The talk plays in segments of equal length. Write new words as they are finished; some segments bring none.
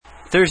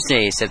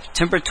Thursday,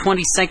 September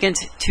 22nd,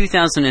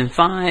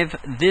 2005.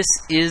 This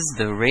is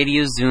the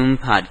Radio Zoom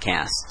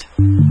podcast.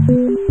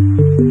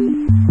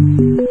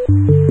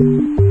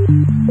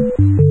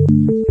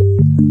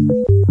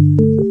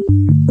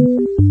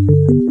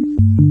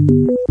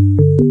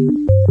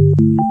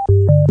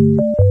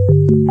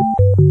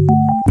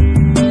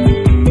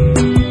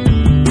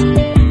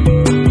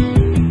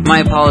 My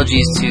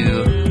apologies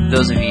to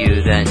those of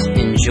you that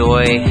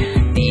enjoy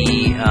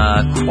the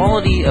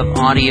quality of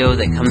audio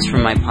that comes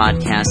from my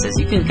podcast. As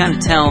you can kind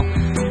of tell,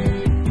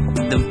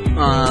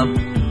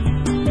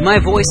 my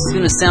voice is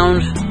going to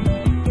sound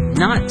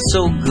not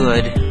so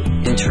good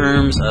in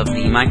terms of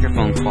the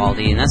microphone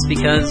quality, and that's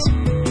because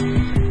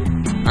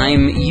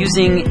I'm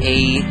using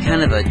a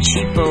kind of a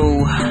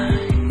cheapo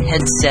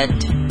headset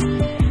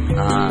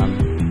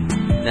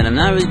that I'm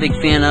not a really big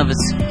fan of.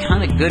 It's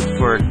kind of good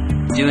for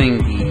doing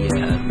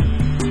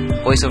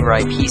the voice over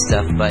IP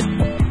stuff, but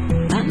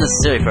not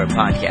necessarily for a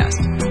podcast.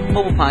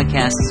 Mobile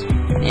podcasts,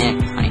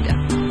 kinda.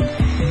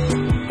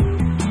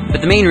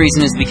 But the main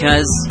reason is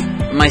because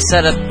my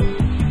setup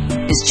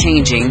is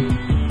changing.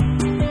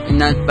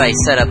 Not by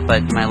setup,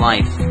 but my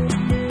life.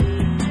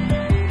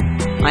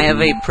 I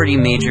have a pretty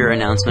major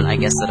announcement, I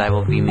guess, that I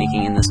will be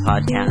making in this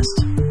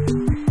podcast.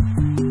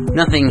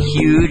 Nothing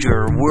huge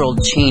or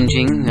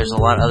world-changing. There's a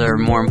lot of other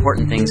more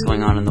important things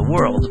going on in the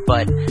world,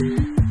 but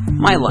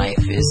my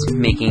life is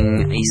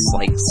making a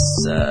slight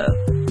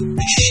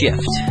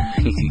shift,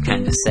 you could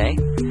kind of say.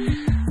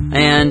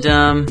 And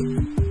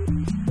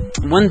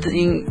one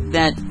thing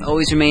that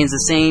always remains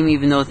the same,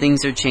 even though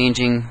things are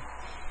changing,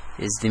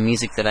 is the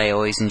music that I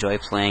always enjoy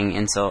playing,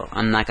 and so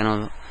I'm not going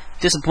to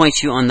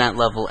disappoint you on that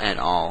level at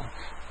all.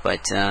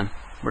 But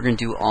we're going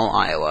to do all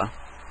Iowa,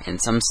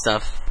 and some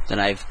stuff that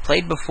I've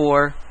played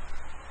before,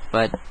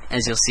 but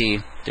as you'll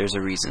see, there's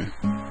a reason.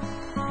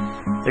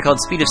 They're called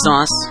Speed of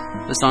Sauce.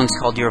 The song's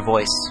called Your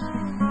Voice.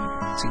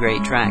 It's a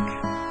great track.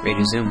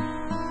 Radio Zoom.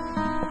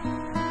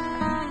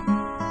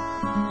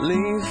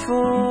 Leave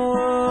for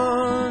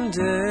one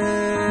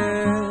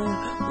day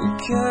and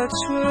catch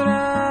what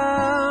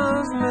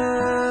I've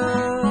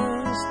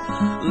missed.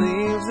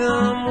 Leave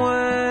them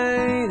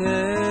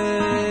waiting.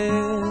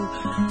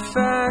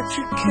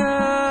 Factory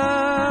cutouts.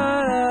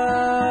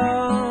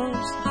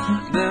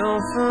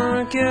 They'll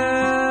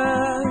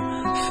forget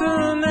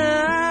for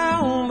now,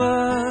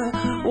 but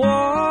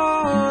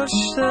watch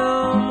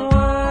them wait.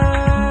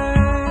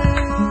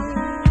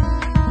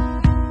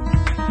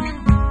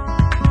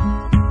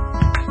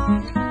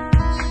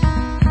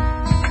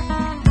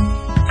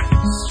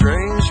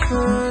 Strange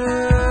pollution,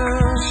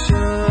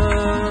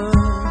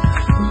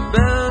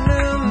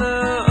 abandoning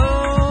their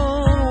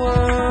own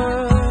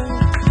world.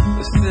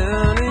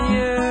 Within a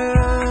year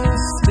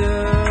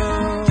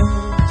still,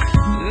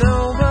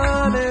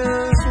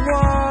 nobody's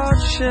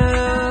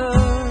watching.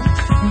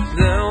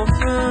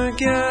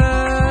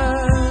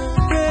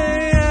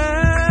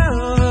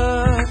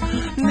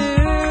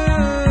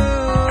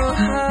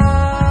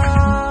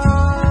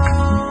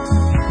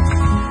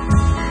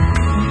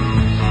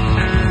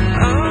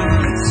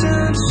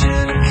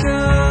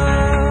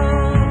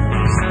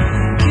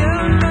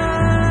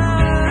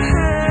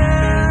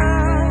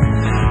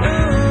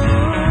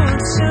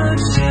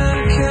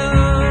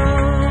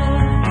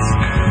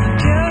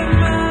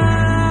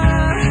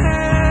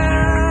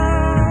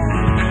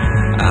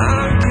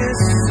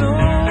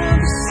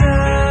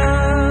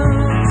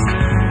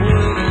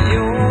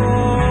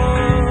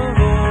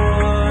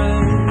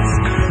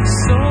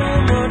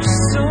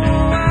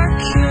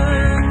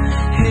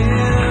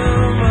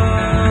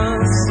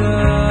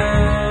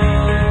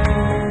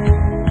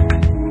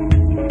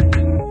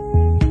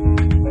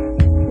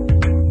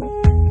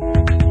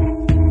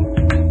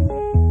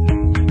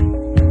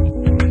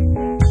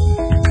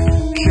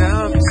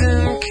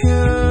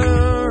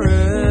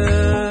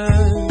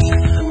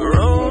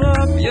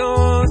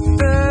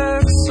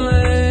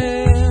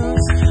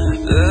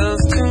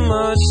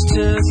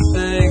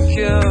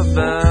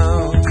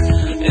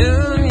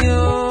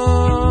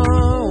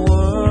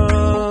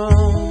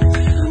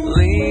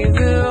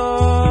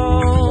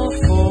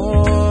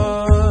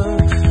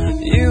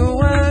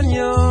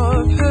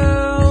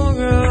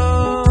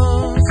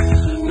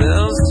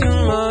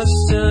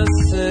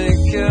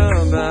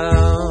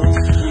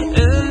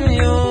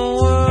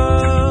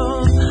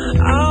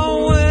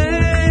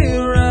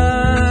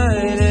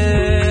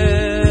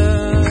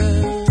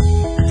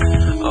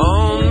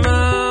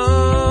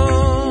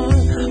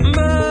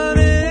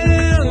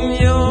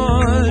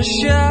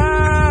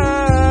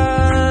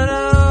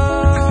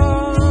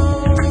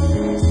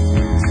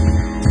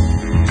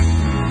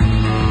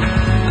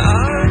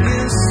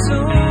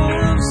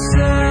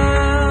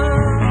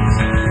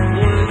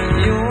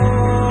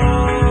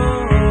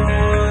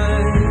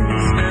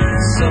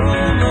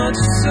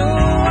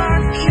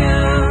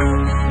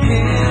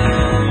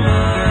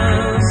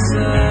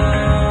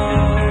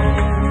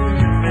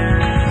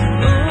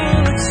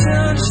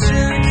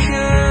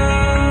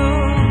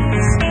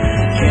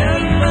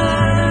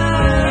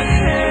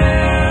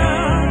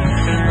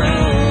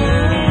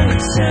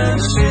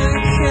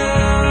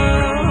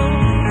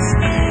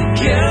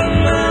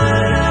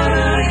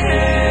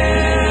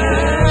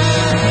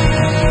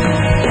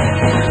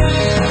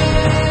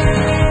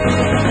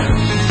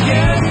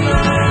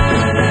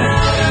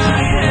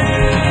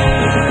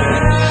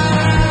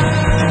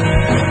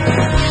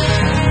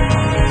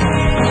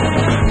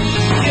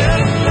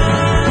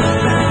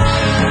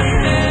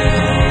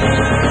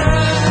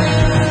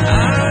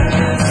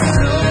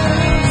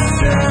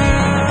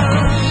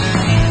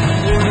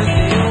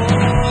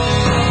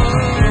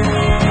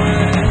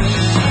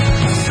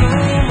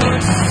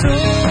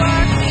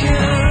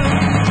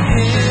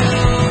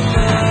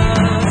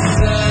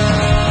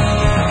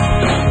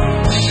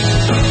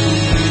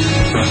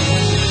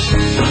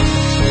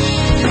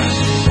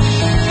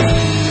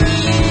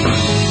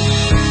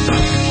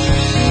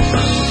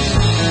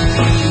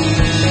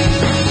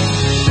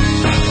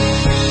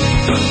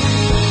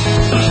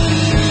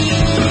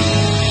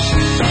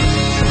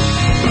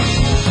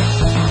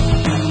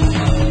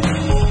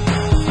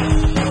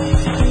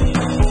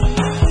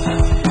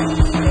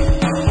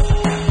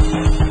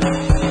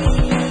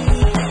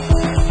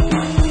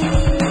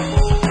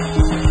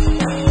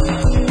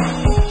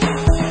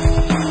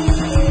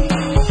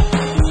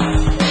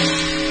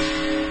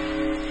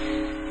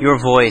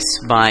 Voice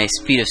by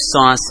Speed of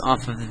Sauce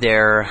off of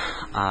their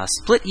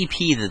split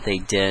EP that they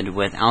did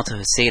with Alto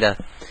Haceta.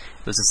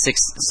 It was a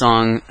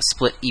 6-song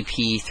split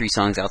EP, 3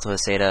 songs Alto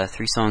Haceta,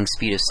 3 songs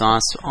Speed of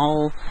Sauce,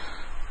 all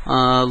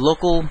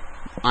local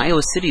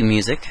Iowa City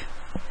music.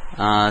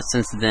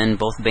 Since then,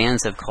 both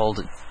bands have called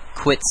it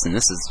quits, and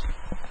this is,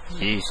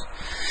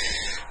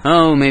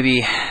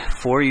 maybe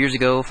 4 years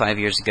ago, 5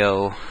 years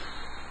ago,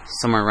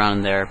 somewhere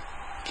around there.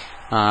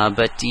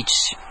 But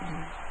each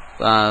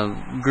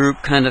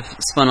group kind of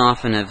spun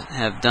off and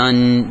have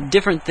done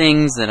different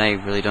things that I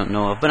really don't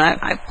know of. But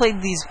I've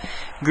played these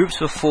groups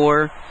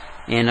before,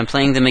 and I'm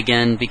playing them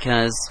again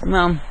because,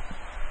 well,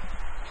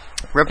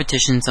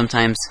 repetition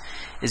sometimes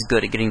is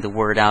good at getting the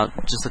word out.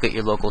 Just look at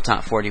your local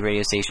top 40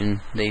 radio station.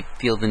 They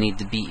feel the need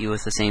to beat you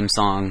with the same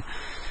song,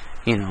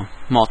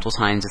 multiple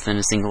times within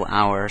a single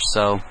hour.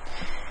 So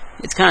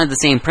it's kind of the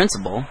same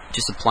principle,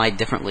 just applied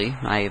differently.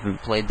 I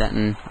haven't played that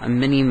in a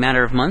many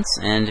matter of months,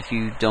 and if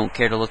you don't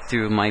care to look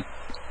through my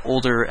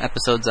older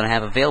episodes that I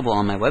have available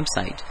on my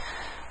website,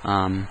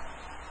 now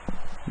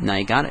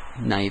you got it.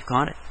 Now you've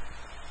caught it.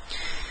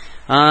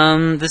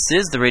 This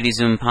is the Radio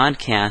Zoom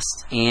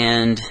podcast,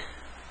 and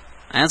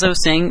as I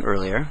was saying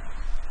earlier,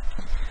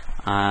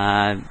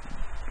 some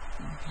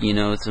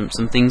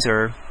things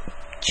are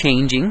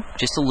changing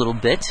just a little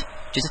bit,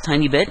 just a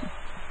tiny bit.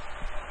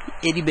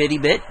 Itty bitty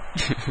bit.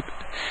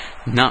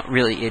 Not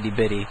really itty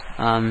bitty.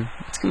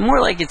 It's more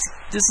like this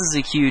is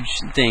a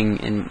huge thing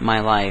in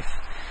my life.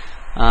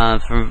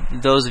 For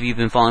those of you who've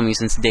been following me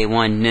since day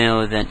one,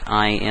 know that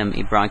I am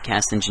a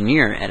broadcast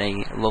engineer at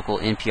a local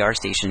NPR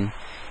station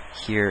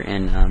here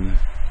in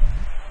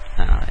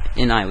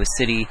Iowa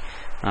City.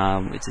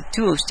 It's a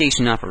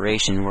 2-station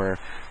operation where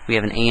we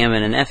have an AM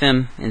and an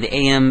FM, and the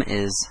AM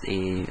is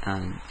a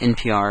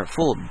NPR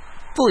fully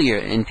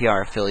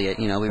NPR affiliate.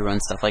 We run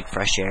stuff like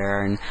Fresh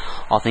Air and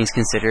All Things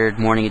Considered,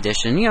 Morning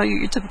Edition,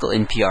 your typical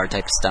NPR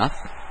type stuff,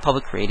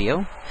 public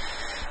radio.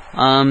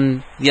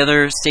 The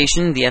other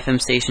station, the FM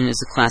station, is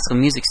a classical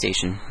music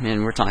station,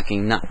 and we're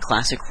talking not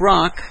classic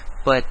rock,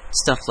 but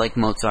stuff like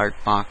Mozart,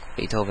 Bach,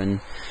 Beethoven,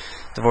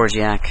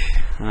 Dvorak,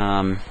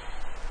 the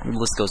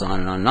list goes on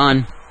and on and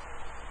on.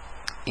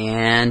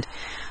 And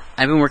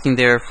I've been working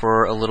there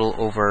for a little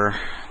over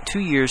 2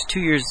 years,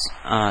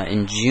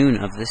 in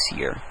June of this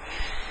year.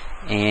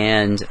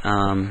 And,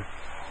 I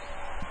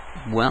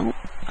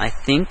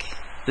think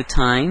the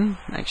time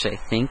has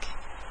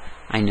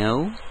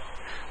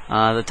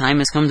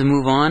come to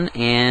move on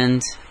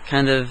and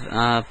kind of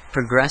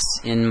progress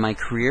in my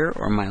career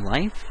or my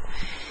life.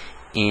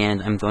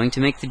 And I'm going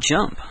to make the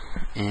jump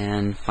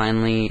and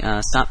finally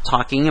stop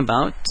talking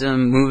about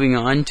moving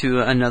on to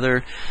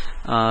another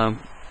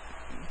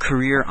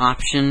career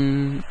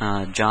option,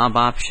 job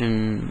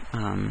option,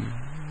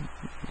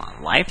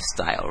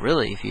 lifestyle,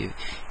 really, if you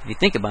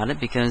think about it,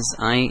 because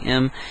I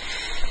am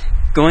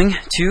going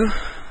to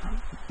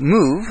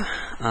move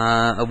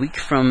a week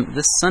from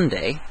this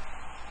Sunday.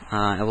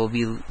 I will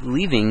be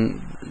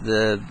leaving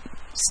the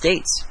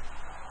States.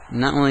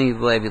 Not only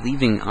will I be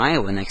leaving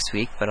Iowa next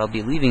week, but I'll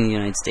be leaving the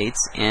United States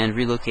and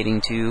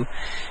relocating to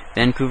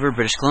Vancouver,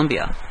 British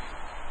Columbia.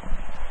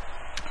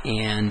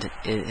 And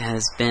it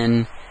has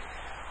been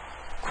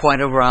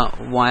quite a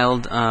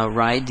wild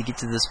ride to get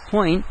to this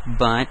point,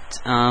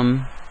 but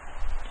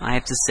I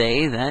have to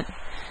say that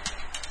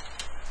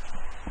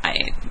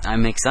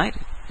I'm excited.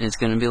 It's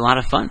going to be a lot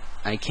of fun.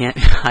 I can't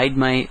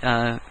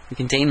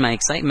contain my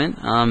excitement.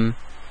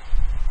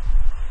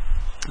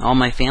 All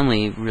my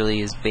family really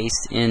is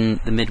based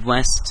in the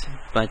Midwest,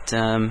 but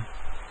other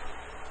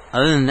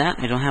than that,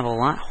 I don't have a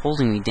lot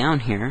holding me down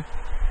here.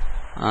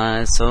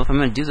 So if I'm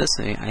going to do this,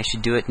 I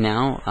should do it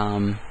now.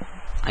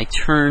 I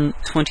turn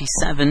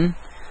 27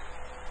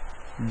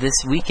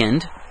 this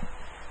weekend,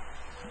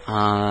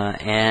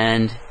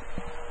 and,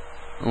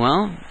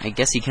 well, I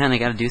guess you kind of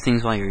got to do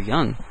things while you're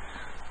young.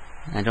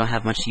 I don't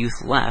have much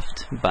youth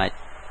left, but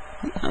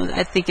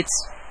I think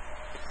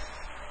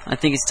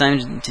it's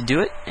time to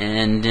do it,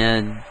 and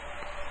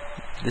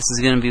this is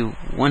going to be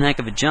one heck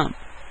of a jump.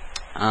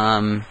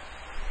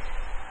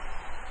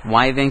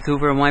 Why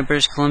Vancouver and why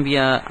British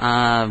Columbia?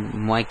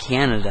 Why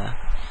Canada?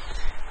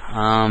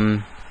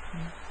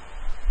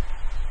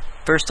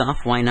 First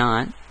off, why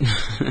not?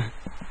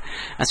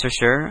 That's for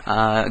sure.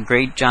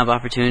 Great job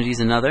opportunities,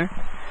 another.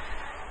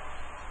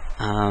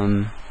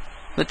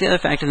 But the other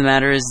fact of the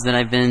matter is that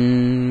I've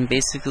been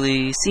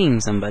basically seeing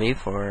somebody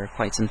for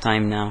quite some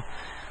time now.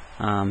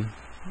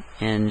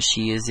 And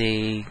she is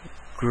a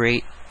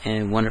great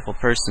and wonderful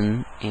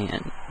person,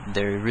 and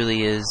there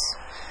really is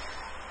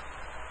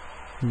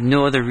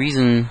no other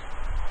reason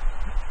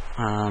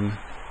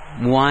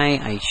why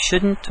I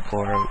shouldn't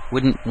or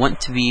wouldn't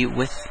want to be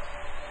with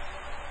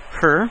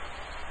her.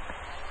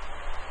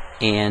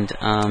 And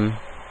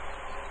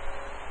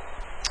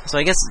so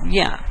I guess,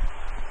 yeah,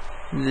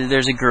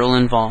 there's a girl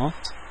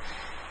involved,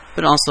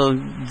 but also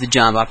the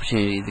job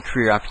opportunity, the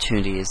career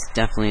opportunity is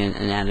definitely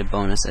an added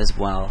bonus as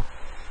well.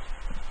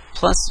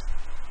 Plus,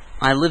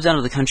 I lived out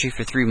of the country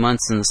for 3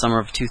 months in the summer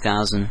of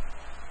 2000.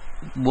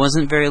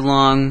 Wasn't very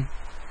long.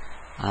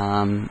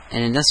 and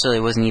it necessarily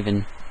wasn't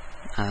even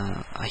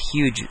a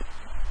huge,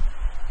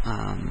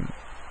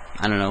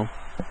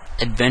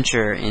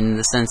 adventure in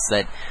the sense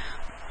that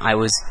I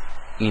was,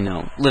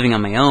 living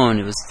on my own.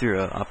 It was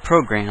through a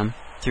program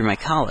through my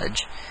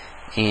college,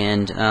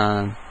 and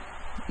that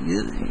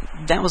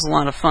was a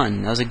lot of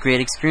fun. That was a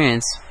great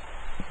experience.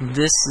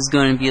 This is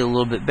going to be a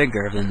little bit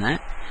bigger than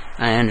that.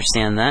 I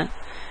understand that,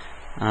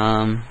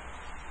 but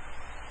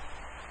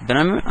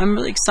I'm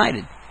really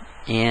excited.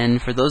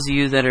 And for those of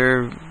you that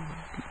are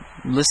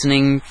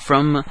listening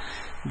from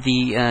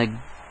the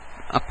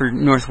upper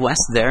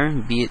northwest there,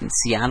 be it in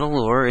Seattle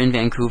or in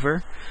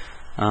Vancouver,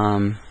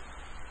 I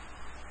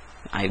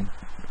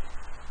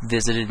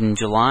visited in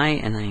July,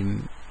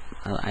 and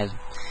I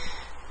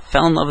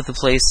fell in love with the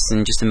place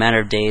in just a matter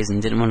of days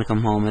and didn't want to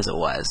come home as it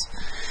was.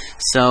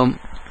 So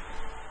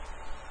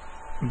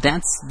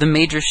that's the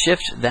major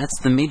shift. That's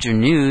the major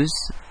news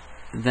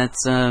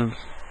that's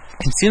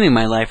consuming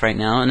my life right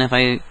now. And if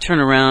I turn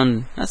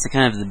around, that's the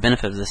kind of the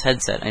benefit of this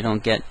headset I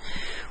don't get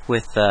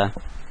with the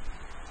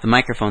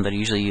microphone that I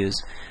usually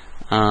use.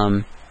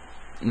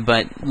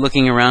 But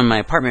looking around my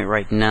apartment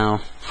right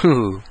now,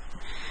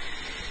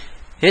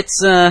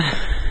 it's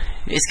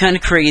kind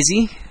of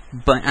crazy,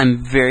 but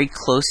I'm very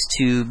close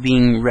to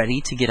being ready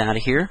to get out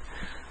of here.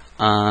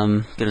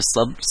 Going to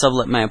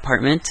sublet my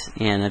apartment,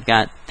 and I've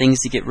got things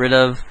to get rid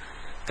of.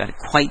 Got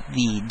quite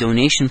the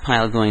donation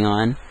pile going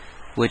on,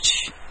 which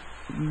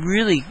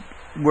really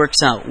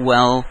works out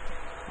well.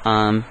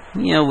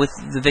 With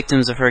the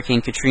victims of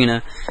Hurricane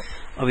Katrina,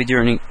 I'll be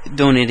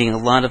donating a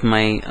lot of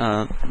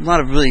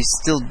really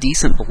still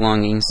decent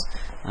belongings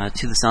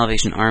to the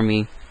Salvation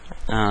Army.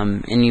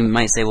 And you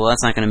might say, well,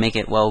 that's not going to make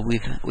it. Well,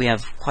 we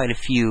have quite a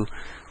few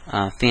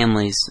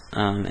families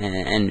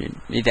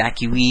and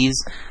evacuees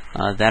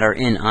that are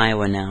in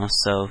Iowa now.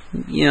 So,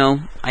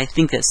 I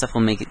think that stuff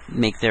will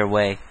make their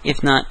way.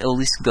 If not, at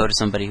least go to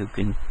somebody who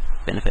can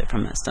benefit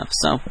from that stuff.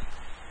 So,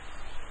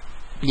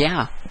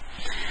 yeah.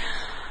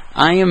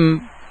 I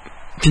am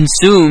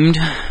consumed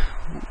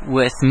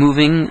with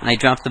moving. I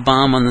dropped the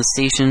bomb on the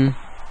station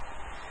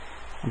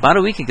about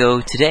a week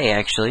ago today,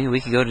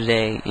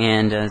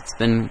 and it's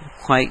been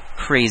quite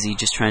crazy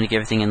just trying to get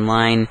everything in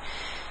line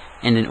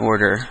and in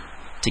order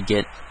to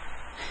get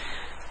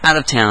out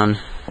of town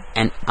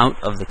and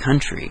out of the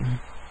country.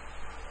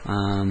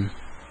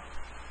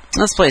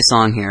 Let's play a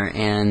song here,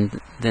 and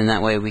then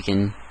that way we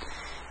can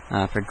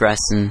progress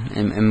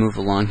and move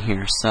along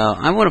here. So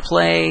I want to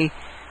play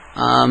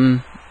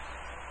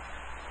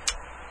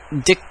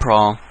Dick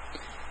Prawl,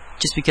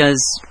 just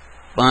because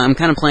I'm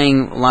kind of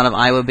playing a lot of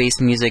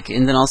Iowa-based music,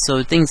 and then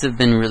also things that have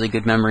been really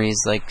good memories,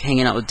 like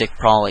hanging out with Dick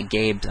Prawl at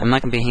Gabe's. I'm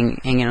not going to be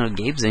hanging out at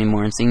Gabe's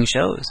anymore and seeing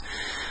shows.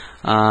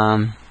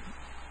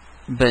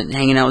 But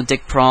hanging out with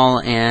Dick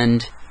Prawl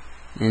and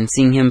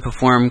seeing him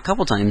perform a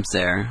couple times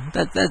there,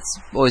 that's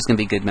always going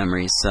to be good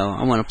memories. So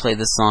I want to play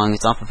this song.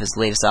 It's off of his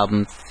latest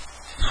album.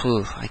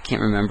 I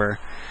can't remember.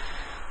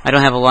 I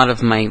don't have a lot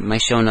of my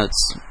show notes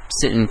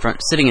sitting in front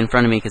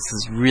of me because this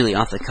is really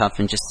off the cuff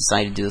and just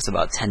decided to do this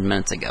about 10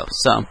 minutes ago.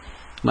 So,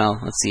 well,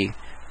 let's see,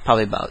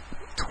 probably about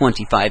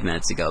 25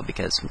 minutes ago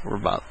because we're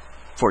about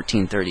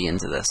 14:30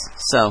 into this.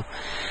 So,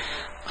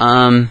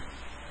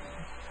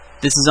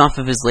 this is off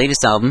of his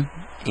latest album,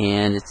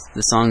 and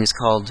the song is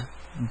called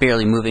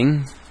Barely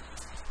Moving.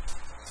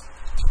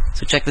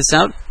 So check this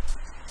out.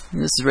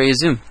 This is Radio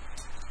Zoom.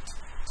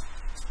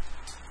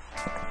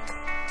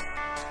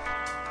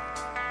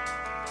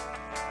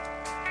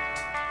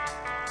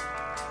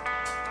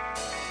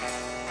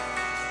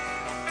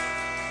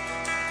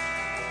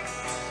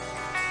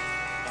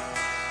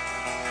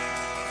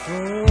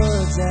 For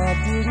words I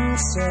didn't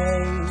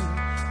say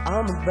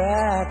on the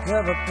back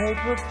of a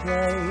paper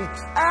plate,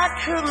 I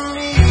couldn't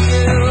meet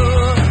you.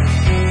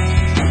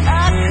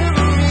 I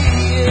couldn't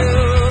meet you.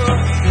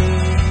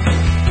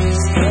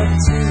 Step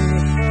to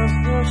the front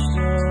porch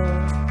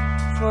door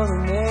for the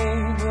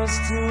neighbors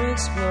to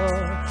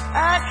explore.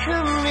 I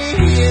couldn't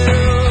meet you.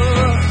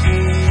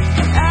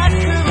 I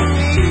couldn't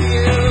meet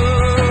you.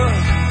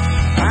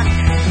 I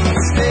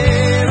couldn't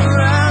stay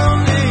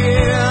around to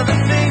hear the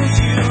things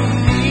you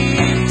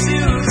need to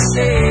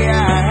say.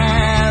 I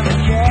have a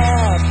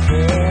cab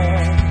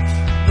there,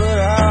 but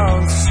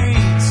all the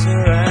streets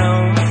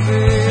around me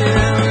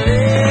barely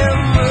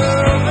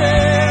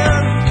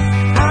moving.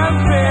 I'm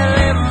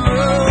barely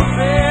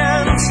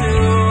moving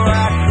too.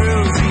 I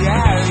cruise the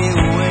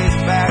alleyways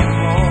back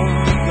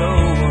home to go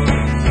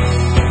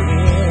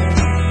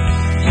unnoticed.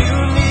 You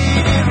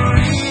needed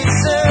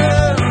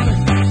reason,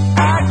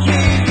 I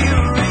gave you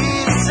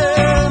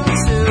reason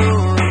to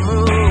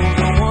remove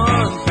the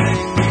one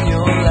thing in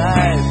your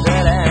life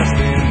that has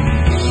been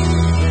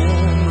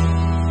moving.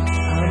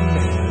 I'm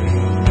barely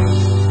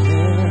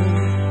moving.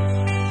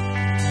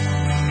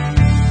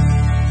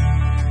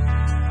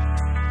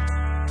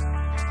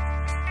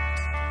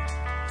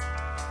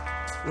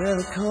 Well,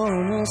 the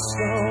corner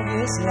stove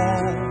is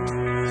loud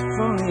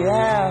from the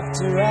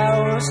after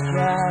hours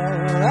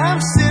crowd.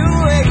 I'm still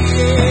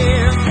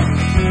waiting.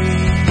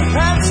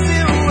 I'm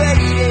still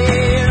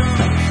waiting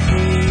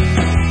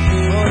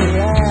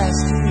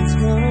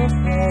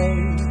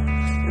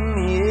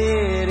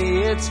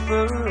its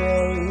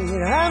parade.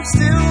 I'm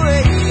still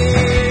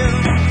waiting.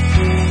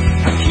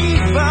 I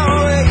keep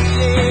on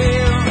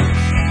waiting.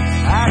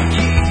 I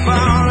keep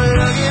on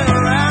looking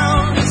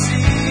around to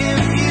see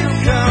if you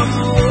come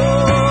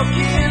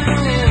walking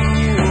in.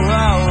 You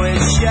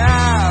always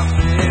shop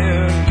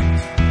there,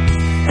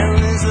 and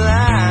this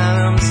line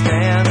I'm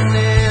standing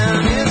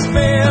in is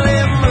barely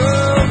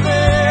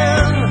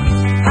moving.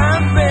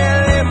 I'm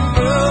barely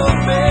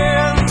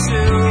moving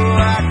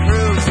till I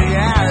cruise the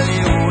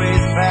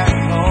alleyways back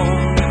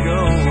home to go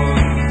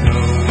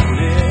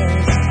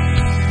unnoticed.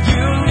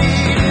 You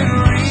needed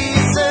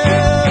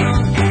reason,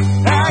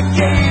 I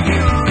gave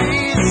you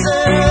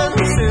reason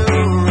to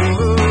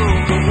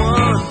remove the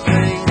one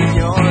thing in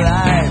your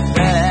life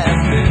that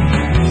has been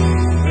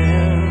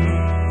moving.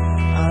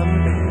 I'm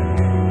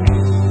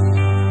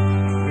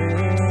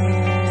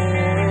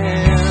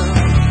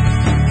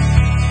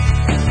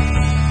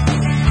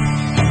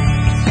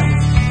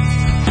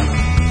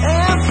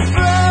and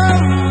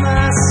from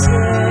my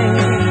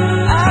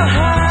shame, I'll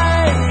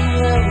hide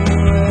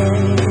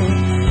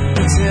away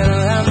till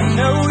I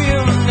know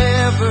you'll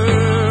never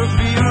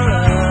be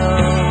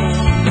around.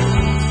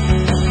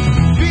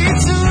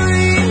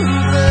 Between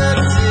the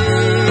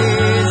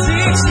days,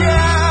 each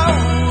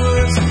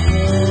hour's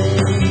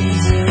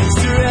pace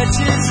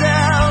stretches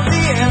out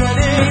the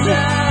ending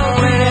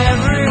when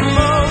every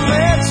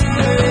moment's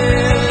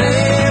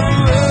really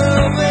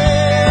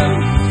moving.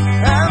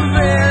 I'm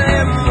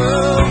barely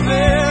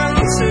moving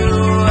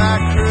till I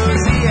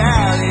cruise the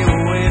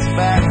alleyways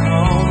back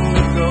home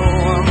to go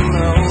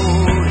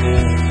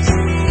unnoticed.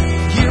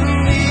 You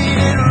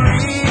needed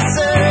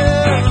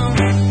reason,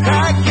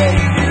 I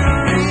gave you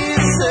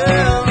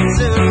reason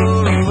to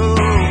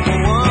remove the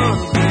one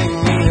thing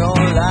in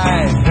your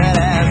life that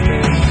has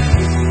been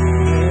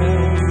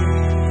moving.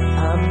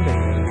 I'm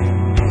barely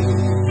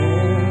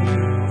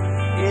moving.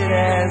 It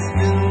has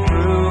been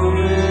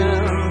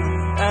proven.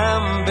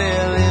 I'm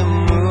barely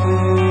moving.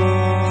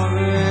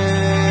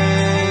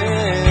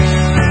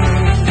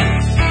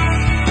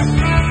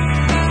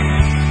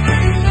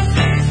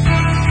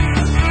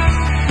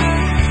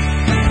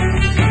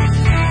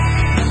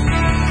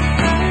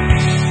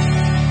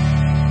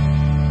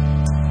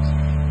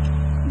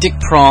 Dick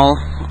Prohl,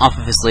 off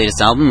of his latest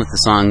album with the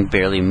song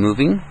Barely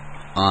Moving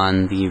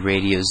on the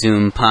Radio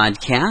Zoom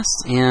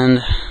podcast.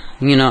 And,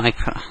 you know, I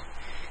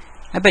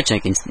bet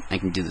you I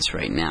can do this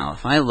right now.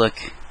 If I look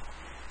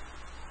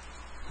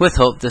with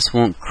hope, this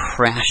won't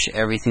crash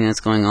everything that's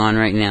going on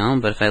right now,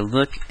 but if I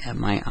look at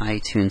my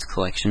iTunes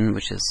collection,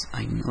 which is,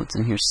 I know it's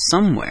in here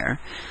somewhere,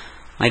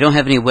 I don't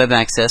have any web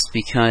access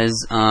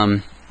because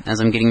as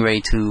I'm getting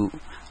ready to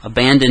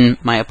abandon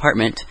my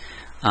apartment,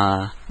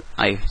 I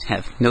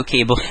have no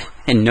cable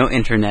and no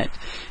internet,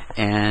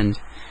 and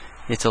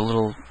it's a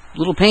little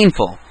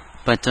painful.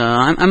 But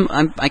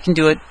I can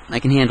do it. I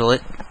can handle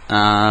it.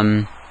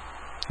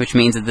 Which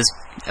means that this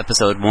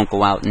episode won't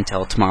go out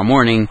until tomorrow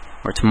morning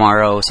or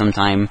tomorrow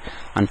sometime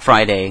on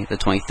Friday the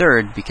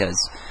 23rd because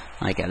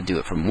I got to do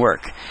it from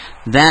work.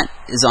 That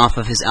is off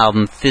of his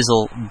album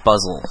Fizzle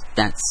Buzzle.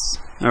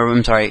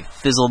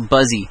 Fizzle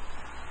Buzzy.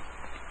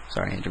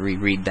 Sorry, I had to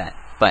reread that.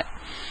 But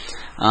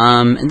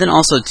and then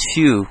also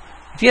too,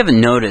 if you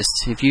haven't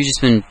noticed, if you've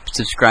just been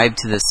subscribed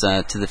to this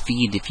to the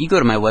feed, if you go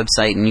to my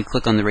website and you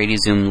click on the Radio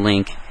Zoom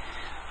link,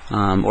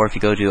 or if you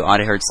go to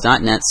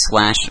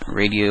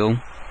audiohertz.net/radio,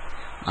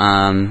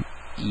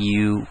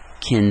 you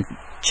can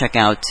check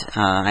out.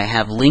 I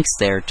have links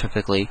there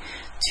typically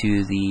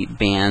to the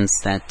bands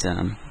that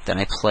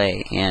I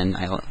play, and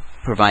I'll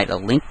provide a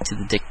link to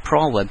the Dick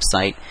Prohl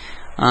website.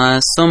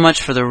 So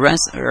much for the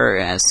rest, or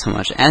as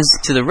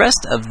to the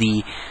rest of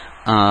the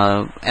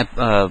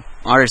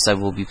artists I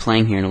will be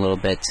playing here in a little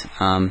bit.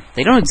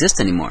 They don't exist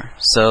anymore,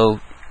 so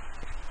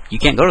you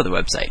can't go to the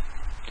website.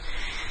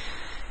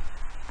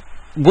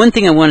 One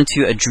thing I wanted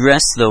to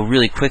address, though,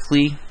 really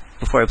quickly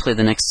before I play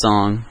the next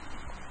song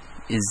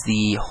is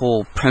the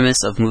whole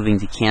premise of moving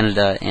to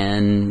Canada,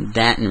 and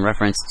that in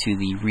reference to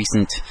the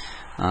recent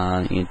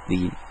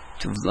the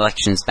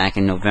elections back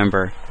in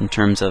November, in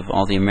terms of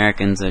all the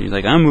Americans that are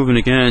like, I'm moving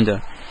to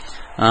Canada.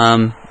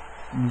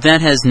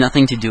 That has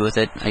nothing to do with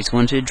it. I just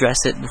wanted to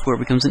address it before it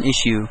becomes an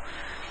issue.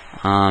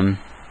 I'm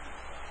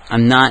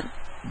not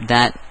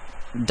that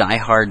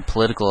diehard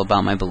political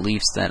about my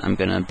beliefs that I'm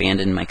going to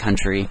abandon my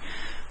country,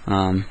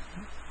 or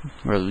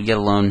let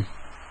alone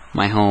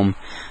my home.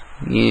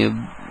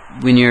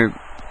 When you're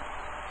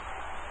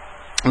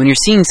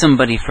seeing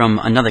somebody from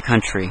another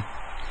country,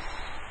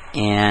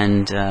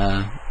 and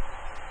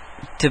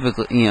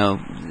typically,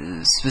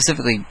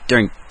 specifically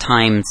during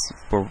times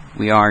where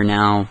we are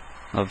now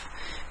of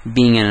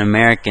being an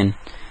American,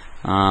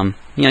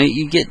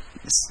 you get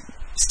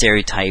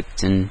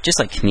stereotyped, and just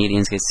like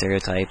Canadians get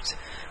stereotyped,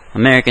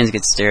 Americans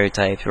get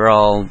stereotyped. We're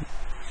all,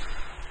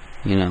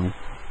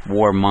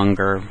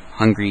 warmonger,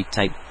 hungry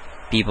type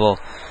people.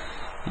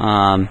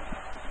 But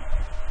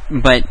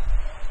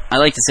I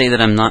like to say that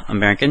I'm not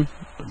American,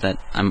 that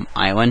I'm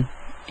Iowan,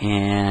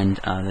 and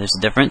there's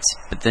a difference.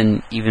 But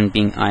then even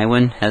being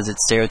Iowan has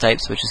its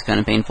stereotypes, which is kind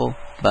of painful.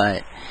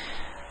 But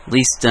At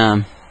least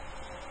they're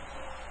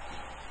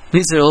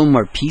a little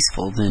more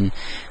peaceful than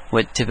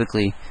what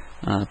typically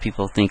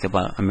people think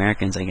about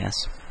Americans, I guess.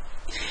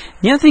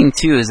 The other thing,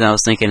 too, is I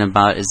was thinking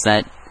about is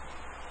that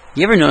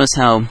you ever notice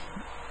how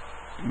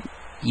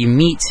you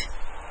meet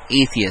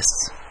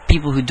atheists,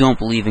 people who don't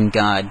believe in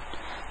God,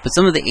 but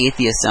some of the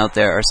atheists out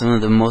there are some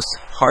of the most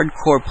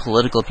hardcore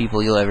political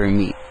people you'll ever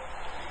meet.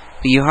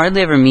 But you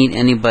hardly ever meet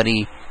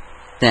anybody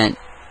that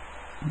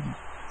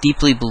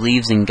deeply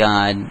believes in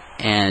God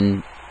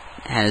and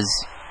has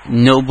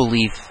no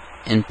belief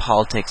in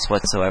politics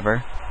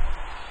whatsoever.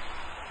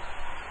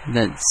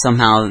 That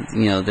somehow,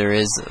 there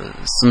is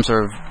some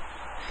sort of,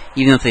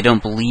 even if they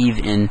don't believe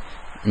in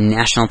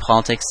national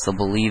politics, they'll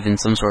believe in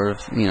some sort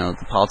of,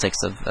 the politics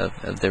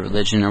of their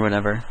religion or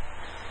whatever.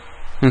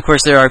 And of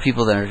course there are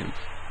people that are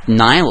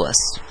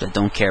nihilists that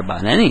don't care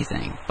about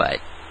anything, but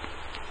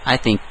I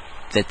think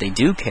that they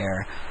do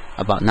care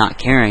about not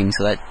caring,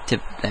 so that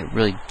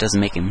really doesn't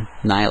make him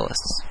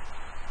nihilists.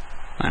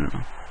 I don't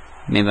know.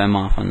 Maybe I'm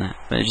off on that,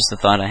 but it's just a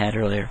thought I had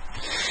earlier.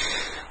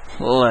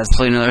 Well, let's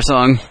play another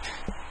song.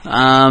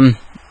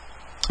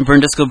 Burn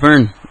Disco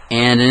Burn.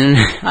 And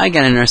I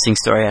got an interesting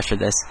story after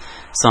this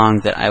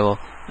song that I will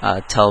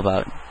tell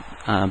about,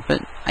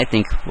 but I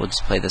think we'll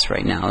just play this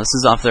right now. This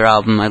is off their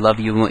album, I Love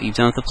You and What You've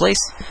Done with the Place.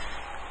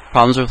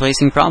 Problems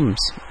Replacing Problems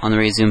on the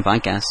Radio Zoom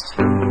podcast.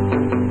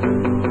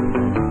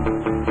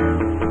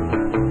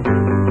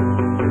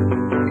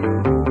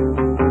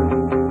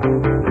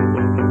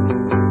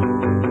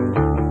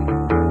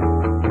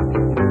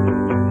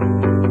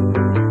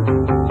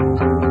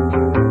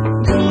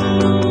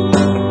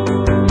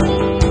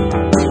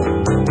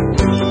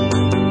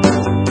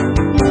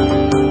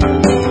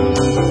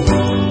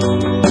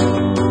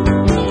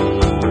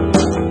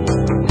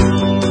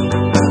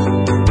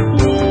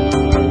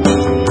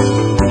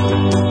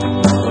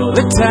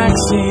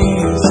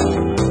 Taxis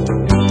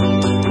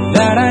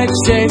that I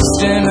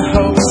chased in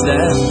hopes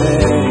that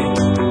they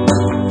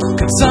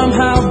could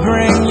somehow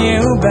bring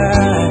you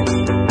back,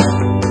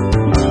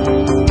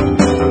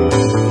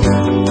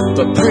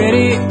 but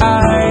pretty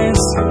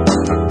eyes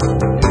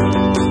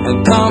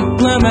and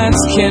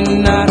compliments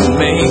cannot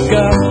make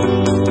up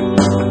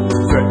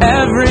for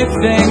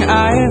everything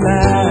I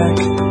lack.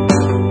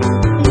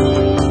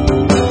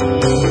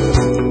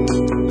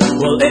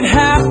 Well, it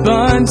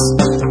happens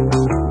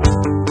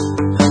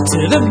to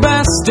the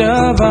best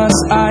of us,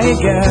 I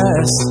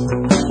guess.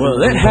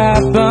 Well, it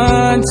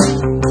happens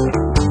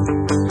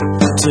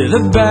to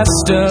the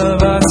best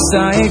of us,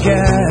 I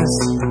guess.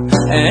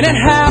 And it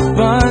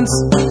happens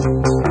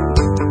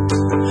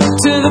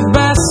to the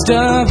best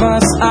of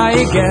us, I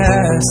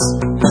guess.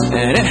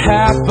 And it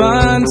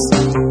happens.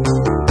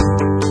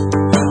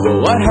 Well,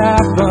 what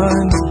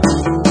happens?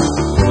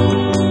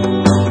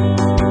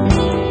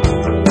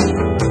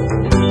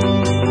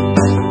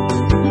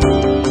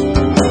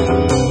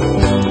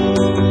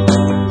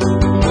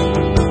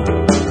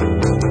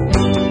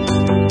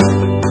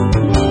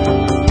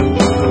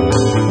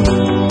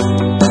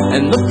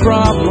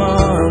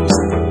 Problems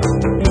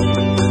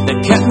that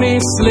kept me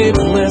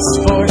sleepless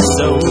for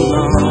so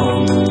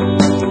long.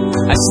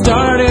 I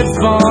started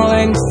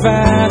falling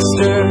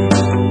faster,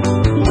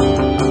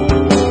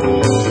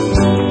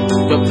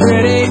 but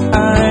pretty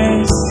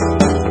eyes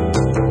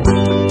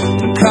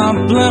and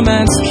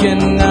compliments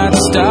cannot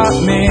stop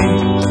me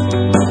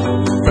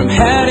from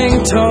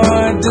heading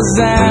toward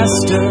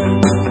disaster.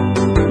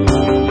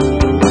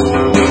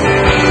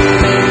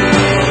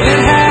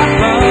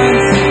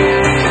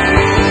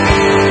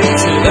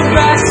 The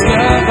best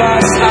of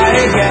us, I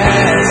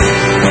guess,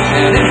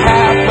 and it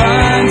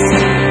happens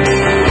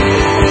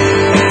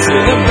to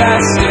the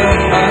best of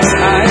us,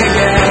 I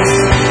guess,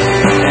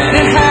 and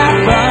it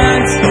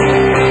happens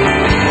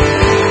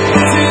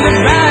to the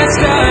best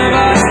of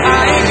us,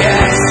 I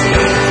guess,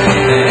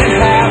 and it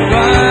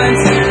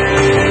happens.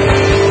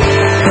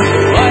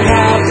 What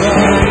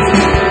happens?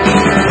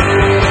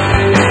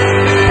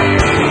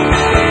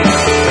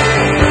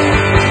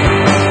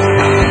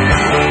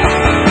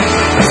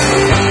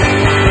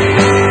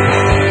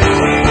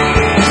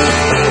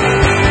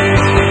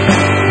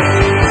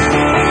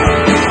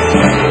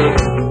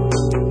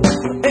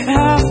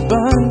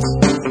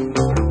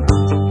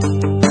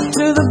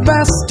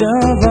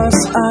 Of us,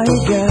 I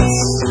guess.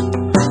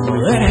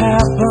 Well, it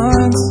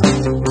happens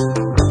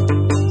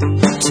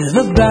to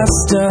the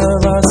best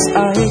of us,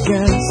 I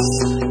guess.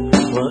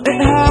 Well,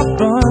 it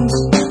happens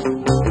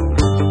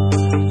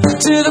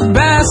to the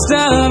best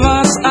of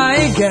us,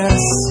 I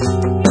guess.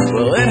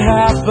 Well, it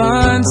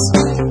happens.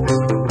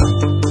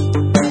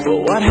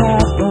 Well, what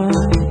happens?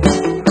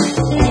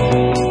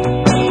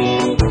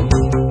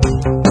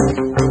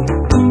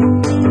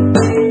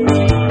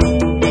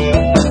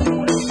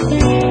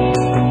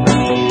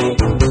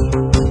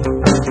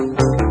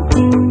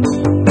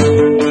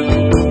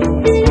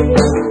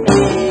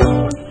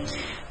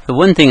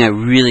 One thing I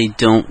really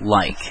don't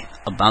like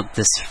about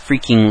this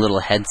freaking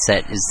little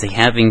headset is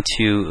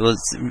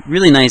it's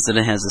really nice that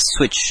it has a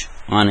switch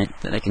on it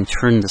that I can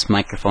turn this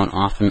microphone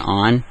off and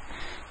on,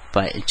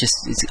 but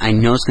I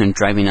know it's going to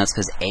drive me nuts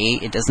because A,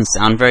 it doesn't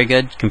sound very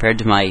good compared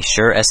to my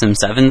Shure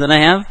SM7 that I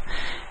have,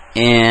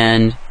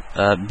 and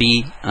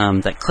B,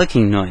 that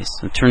clicking noise,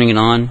 so turning it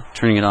on,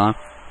 turning it off,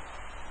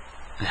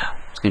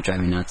 it's going to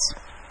drive me nuts.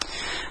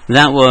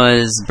 That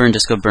was Burn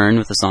Disco Burn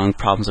with the song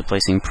Problems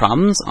Replacing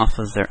Problems off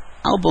of their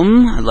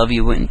album I Love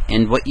You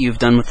and What You've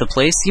Done with the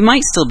Place. You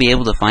might still be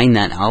able to find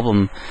that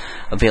album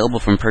available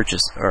for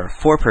purchase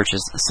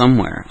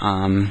somewhere.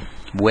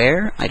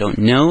 Where? I don't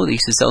know. They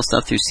used to sell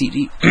stuff through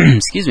CD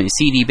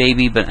CD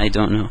Baby, but I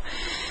don't know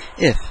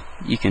if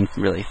you can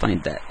really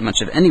find that much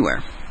of it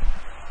anywhere.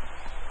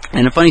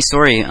 And a funny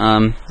story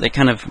that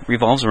kind of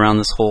revolves around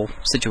this whole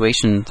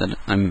situation that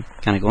I'm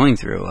kind of going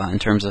through in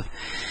terms of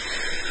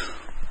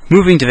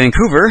moving to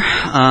Vancouver.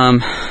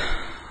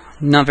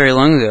 Not very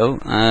long ago,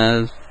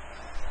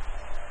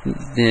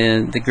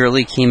 the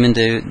girlie came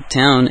into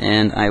town,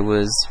 and I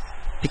was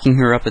picking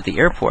her up at the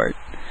airport,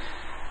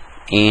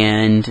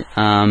 and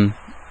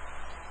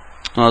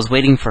while I was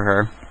waiting for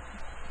her,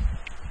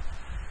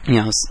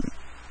 I was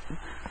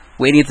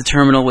waiting at the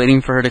terminal,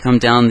 waiting for her to come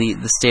down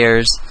the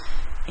stairs,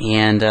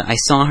 and I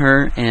saw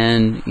her,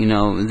 and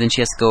then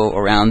she has to go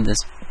around this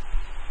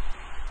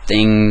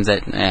thing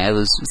that I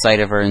was sight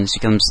of her, and she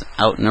comes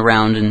out and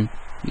around, and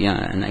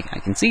and I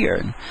can see her.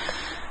 And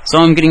so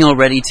I'm getting all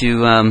ready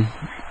to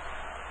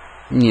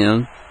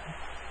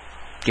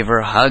give her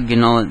a hug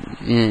and all,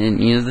 and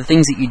the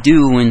things that you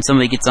do when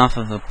somebody gets off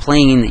of a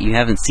plane that you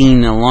haven't seen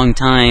in a long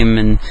time,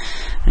 and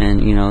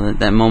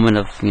that moment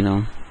of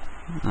when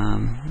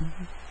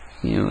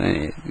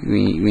you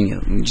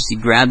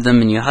grab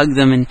them and you hug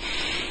them,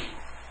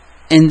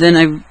 and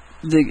then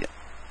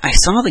I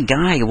saw the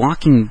guy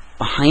walking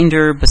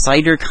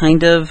beside her,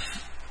 kind of,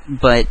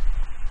 but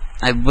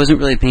I wasn't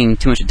really paying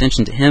too much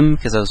attention to him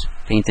because I was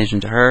paying attention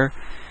to her.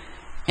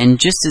 And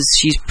just as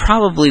she's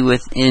probably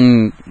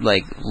within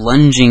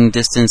lunging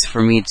distance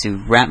for me to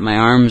wrap my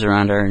arms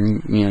around her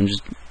and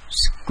just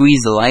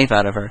squeeze the life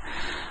out of her,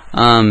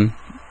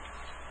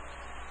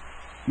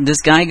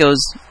 this guy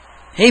goes,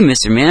 "Hey,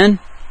 Mr. Man,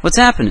 what's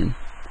happening?"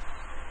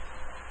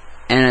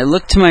 And I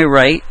look to my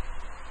right,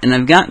 and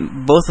I've got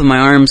both of my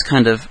arms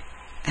kind of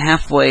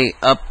halfway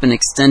up and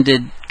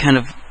extended, kind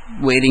of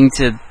waiting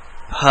to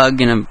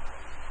hug, and I'm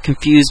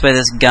confused by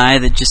this guy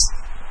that just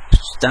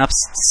stops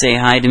to say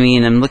hi to me,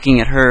 and I'm looking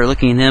at her,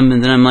 looking at him,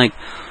 and then I'm like,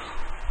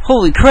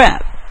 holy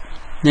crap.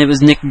 And it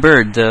was Nick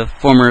Bird, the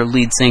former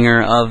lead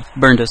singer of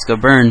Burn Disco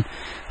Burn,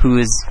 who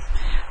is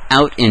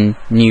out in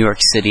New York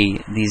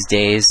City these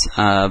days,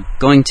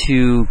 going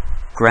to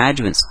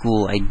graduate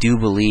school, I do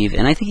believe,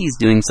 and I think he's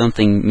doing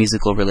something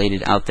musical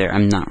related out there.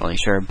 I'm not really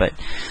sure, but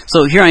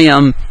so here I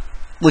am,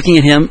 looking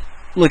at him,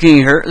 looking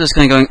at her, just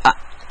kind of going,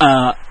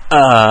 and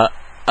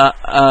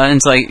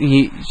it's like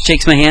he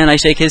shakes my hand, I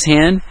shake his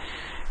hand,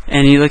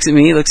 and he looks at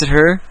me, looks at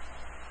her,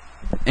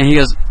 and he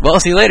goes, "Well, I'll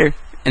see you later,"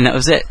 and that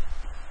was it.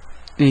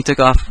 And he took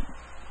off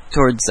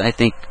towards, I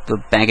think, the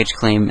baggage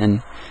claim,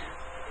 and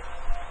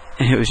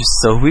it was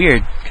just so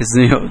weird because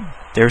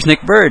there's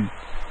Nick Bird,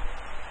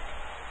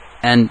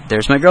 and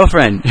there's my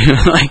girlfriend,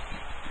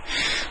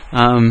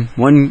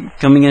 one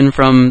coming in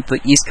from the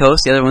East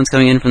Coast, the other one's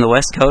coming in from the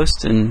West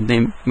Coast, and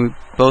we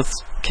both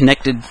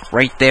connected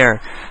right there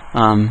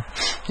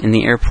in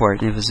the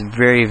airport. And it was a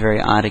very,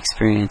 very odd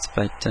experience,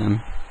 but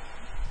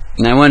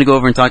and I wanted to go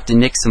over and talk to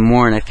Nick some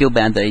more, and I feel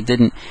bad that I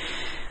didn't,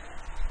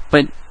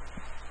 but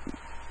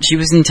she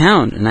was in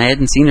town, and I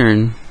hadn't seen her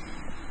in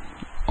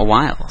a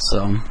while,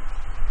 so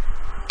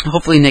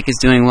hopefully Nick is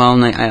doing well,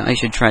 and I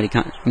should try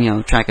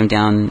to track him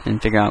down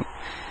and figure out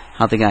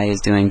how the guy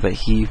is doing, but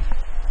he's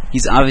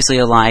obviously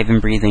alive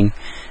and breathing,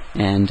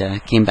 and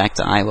came back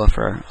to Iowa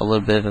for a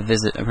little bit of a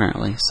visit,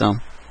 apparently. So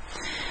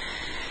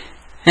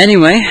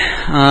anyway,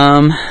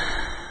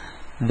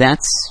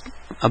 that's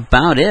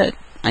about it.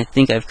 I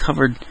think I've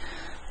covered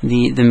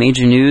the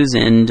major news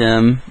and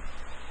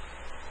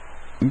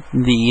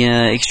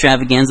the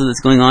extravaganza that's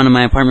going on in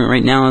my apartment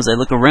right now. As I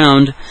look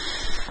around,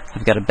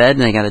 I've got a bed,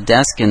 and I got a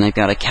desk, and I've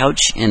got a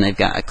couch, and I've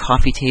got a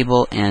coffee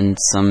table, and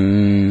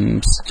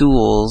some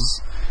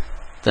stools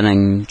that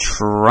I'm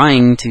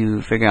trying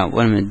to figure out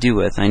what I'm going to do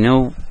with. I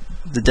know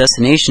the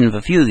destination of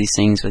a few of these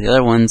things, but the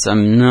other ones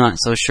I'm not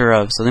so sure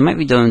of, so they might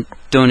be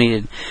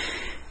donated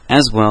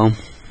as well.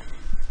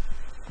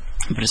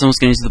 But it's almost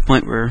getting to the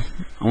point where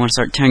I want to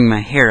start tearing my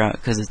hair out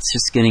because it's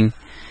just getting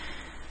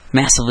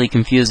massively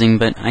confusing,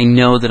 but I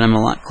know that I'm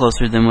a lot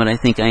closer than what I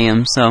think I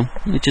am, so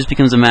it just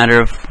becomes a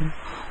matter of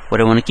what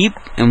I want to keep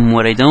and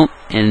what I don't,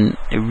 and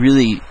it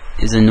really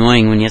is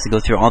annoying when you have to go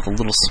through all the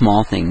little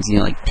small things,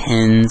 like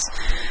pens.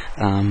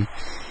 You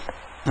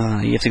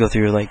have to go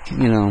through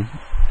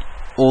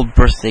old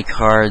birthday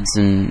cards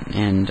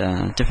and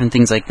different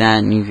things like that,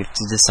 and you have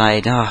to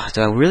decide,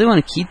 do I really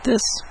want to keep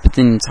this? But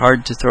then it's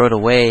hard to throw it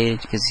away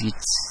because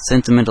it's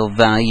sentimental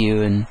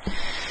value, and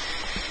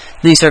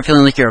then you start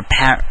feeling like you're a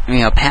pack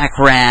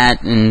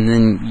rat, and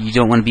then you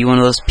don't want to be one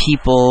of those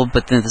people,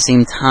 but then at the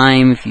same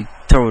time, if you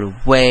throw it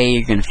away,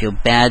 you're going to feel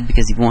bad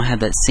because you won't have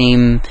that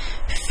same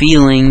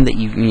feeling that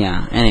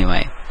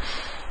anyway.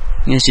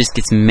 It just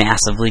gets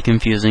massively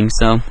confusing.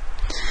 So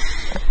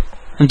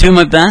I'm doing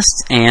my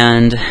best,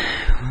 and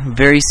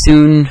very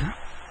soon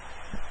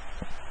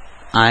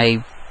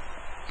I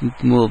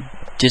will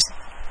just,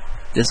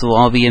 this will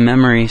all be a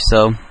memory,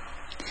 so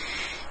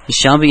it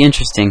shall be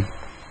interesting.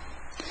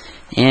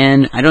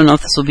 And I don't know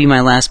if this will be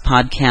my last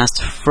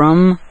podcast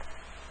from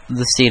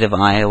the state of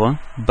Iowa,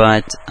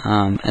 but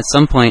at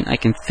some point I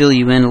can fill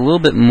you in a little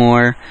bit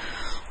more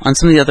on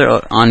some of the other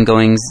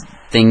ongoings.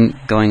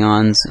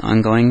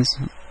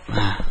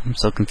 I'm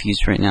so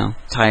confused right now,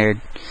 tired.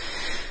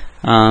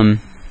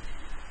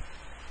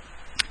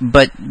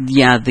 But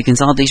yeah, the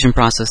consolidation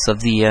process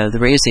of the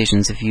radio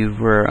stations. If you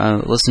were a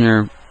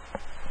listener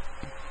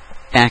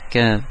back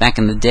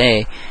in the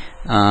day,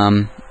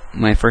 when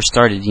I first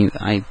started,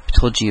 I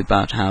told you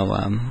about how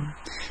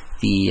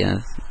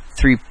the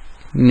three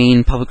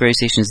main public radio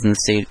stations in the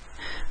state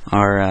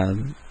are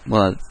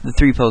the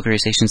three public radio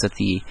stations at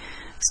the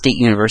state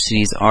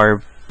universities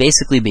are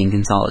basically being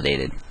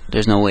consolidated.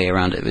 There's no way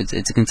around it.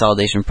 It's a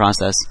consolidation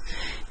process,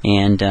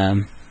 and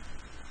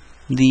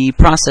the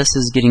process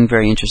is getting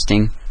very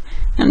interesting.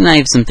 And I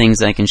have some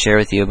things I can share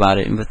with you about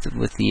it, with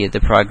the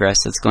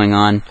progress that's going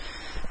on.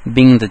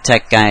 Being the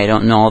tech guy, I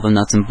don't know all the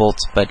nuts and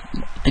bolts, but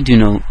I do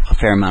know a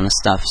fair amount of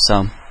stuff.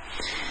 So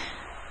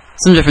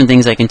some different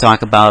things I can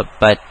talk about,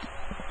 but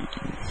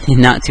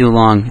not too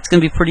long. It's going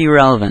to be pretty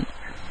relevant.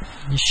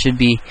 It should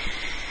be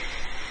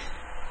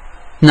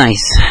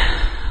nice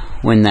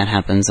when that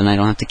happens, and I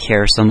don't have to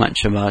care so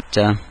much about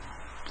a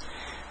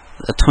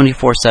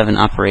 24/7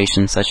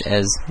 operation such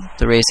as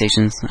the radio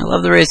stations. I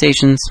love the radio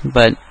stations,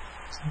 but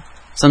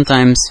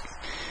sometimes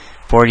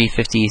 40,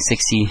 50,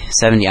 60,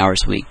 70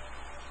 hours a week,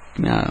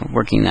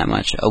 working that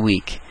much a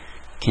week,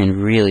 can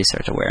really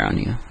start to wear on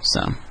you.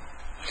 So,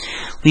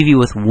 leave you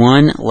with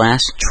one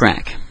last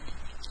track.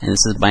 And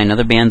this is by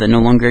another band that no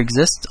longer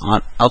exists,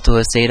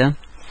 Alto Haceta.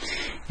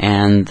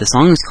 And the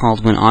song is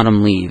called When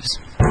Autumn Leaves.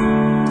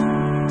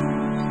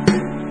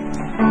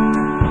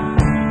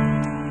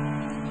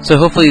 So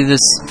hopefully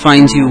this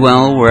finds you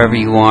well wherever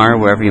you are,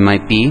 wherever you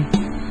might be.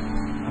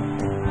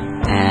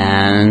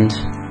 And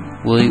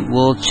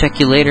we'll check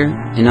you later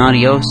in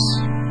adios.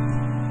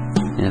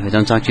 And if I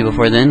don't talk to you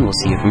before then, we'll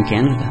see you from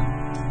Canada.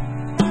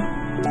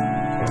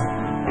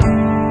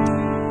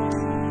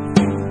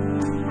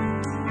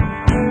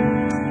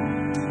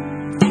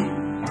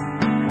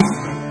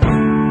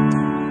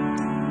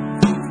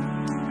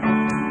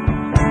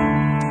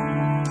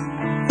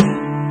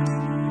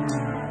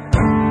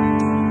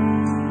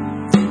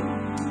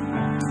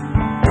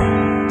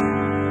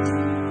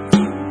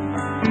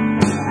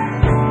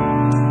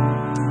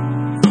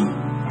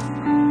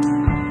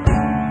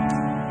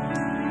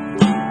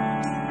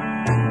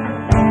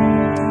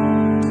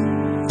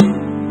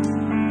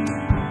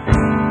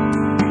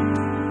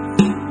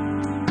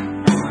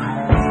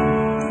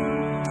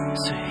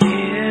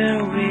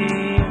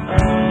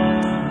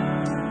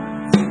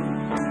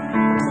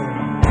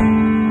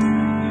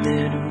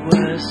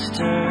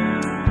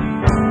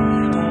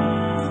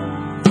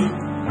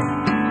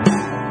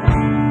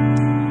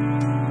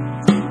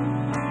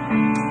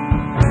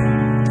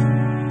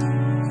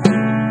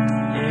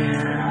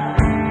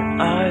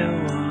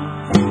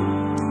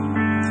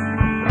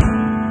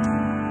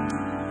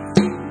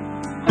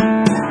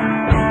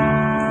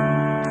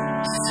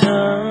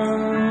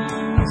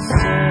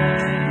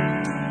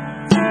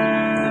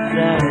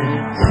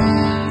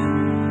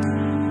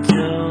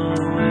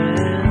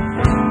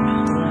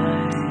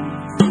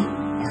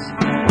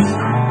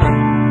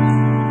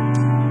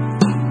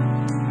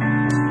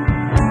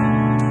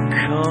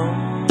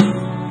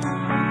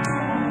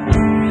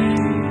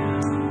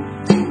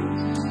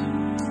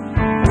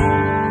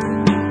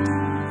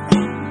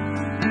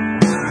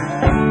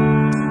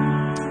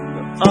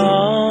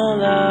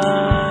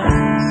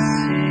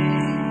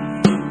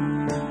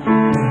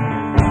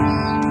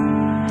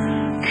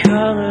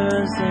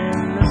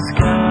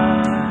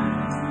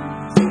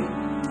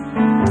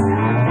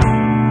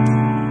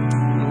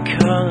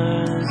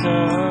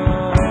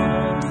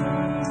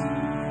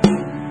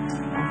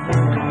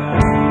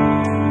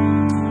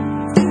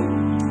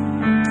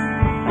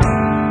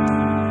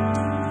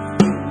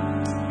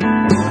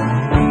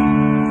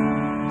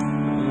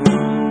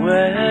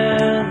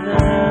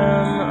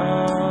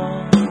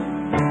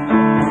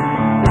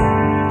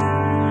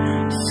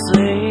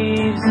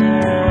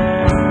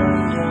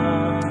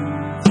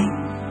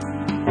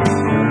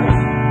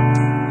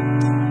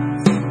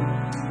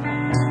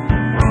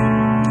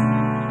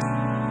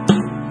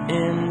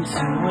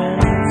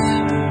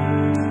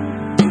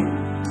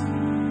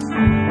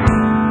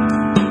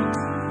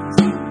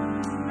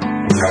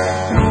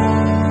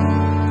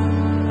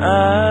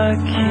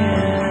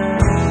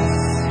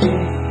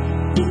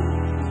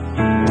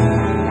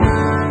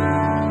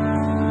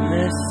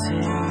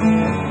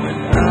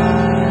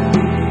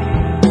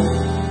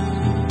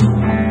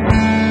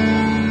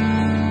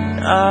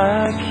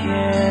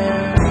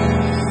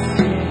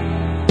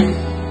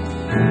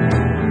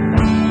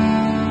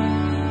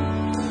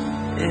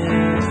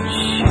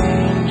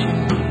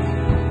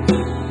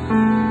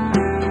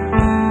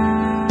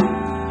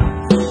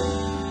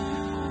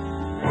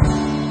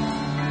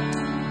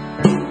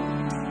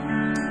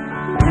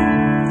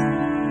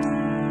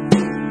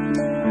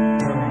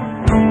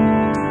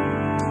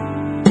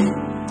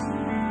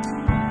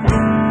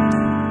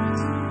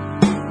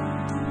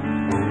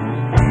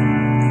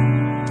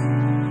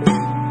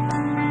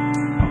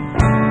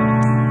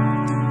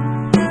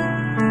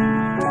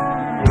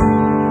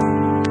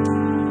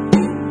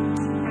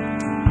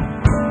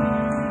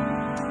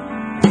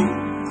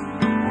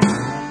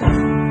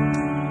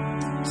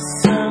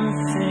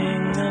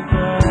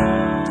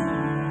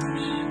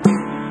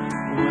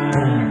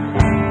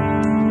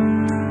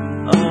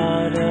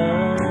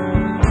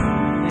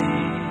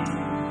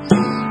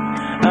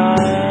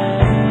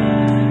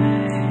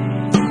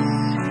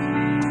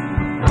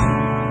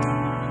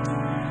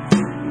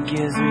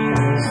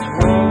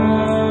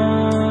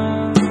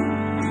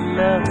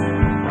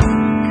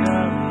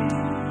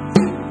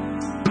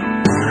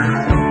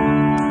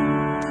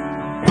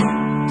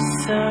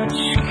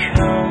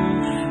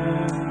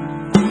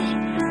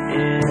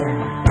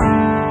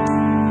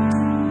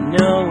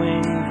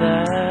 knowing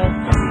that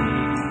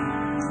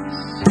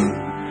these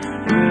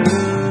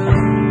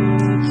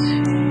routines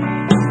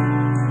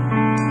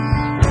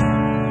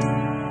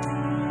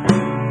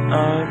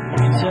aren't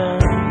done.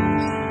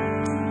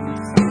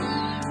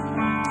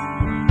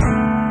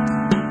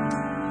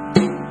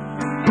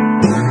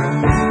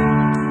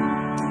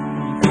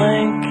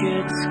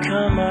 Blankets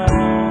come out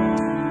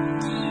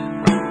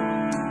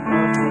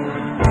of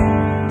the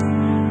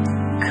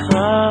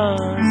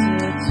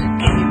closet to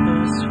keep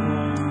us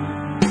warm,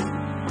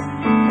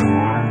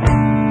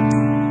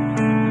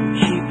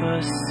 keep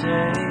us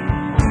safe,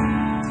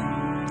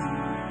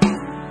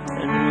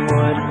 and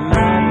what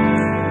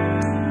matters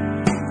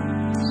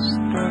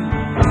the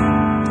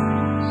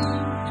most.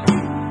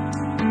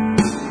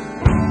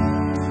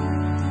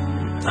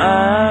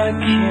 I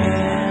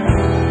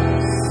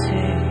can't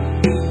see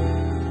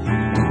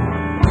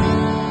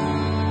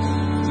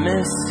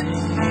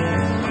missing your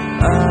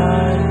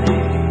eyes,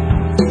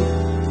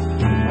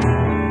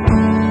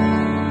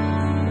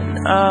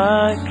 and I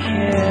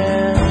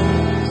can't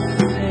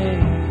see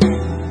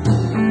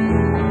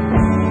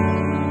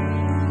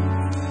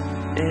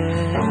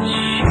it's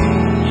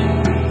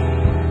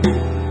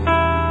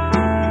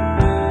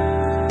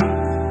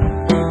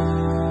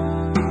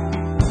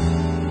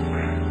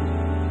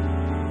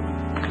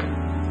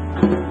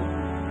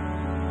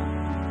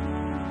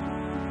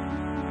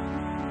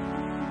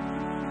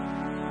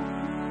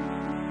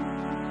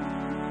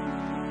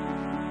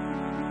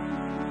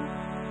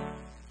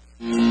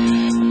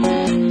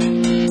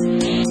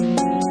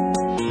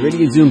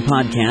Radio Zoom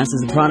Podcast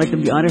is a product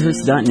of the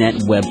Otterhurst.net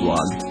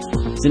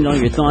weblog. Send all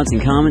your thoughts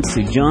and comments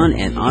to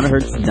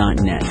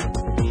john@otterhurst.net.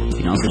 You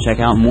can also check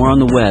out more on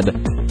the web,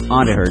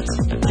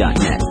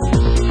 otterhurst.net.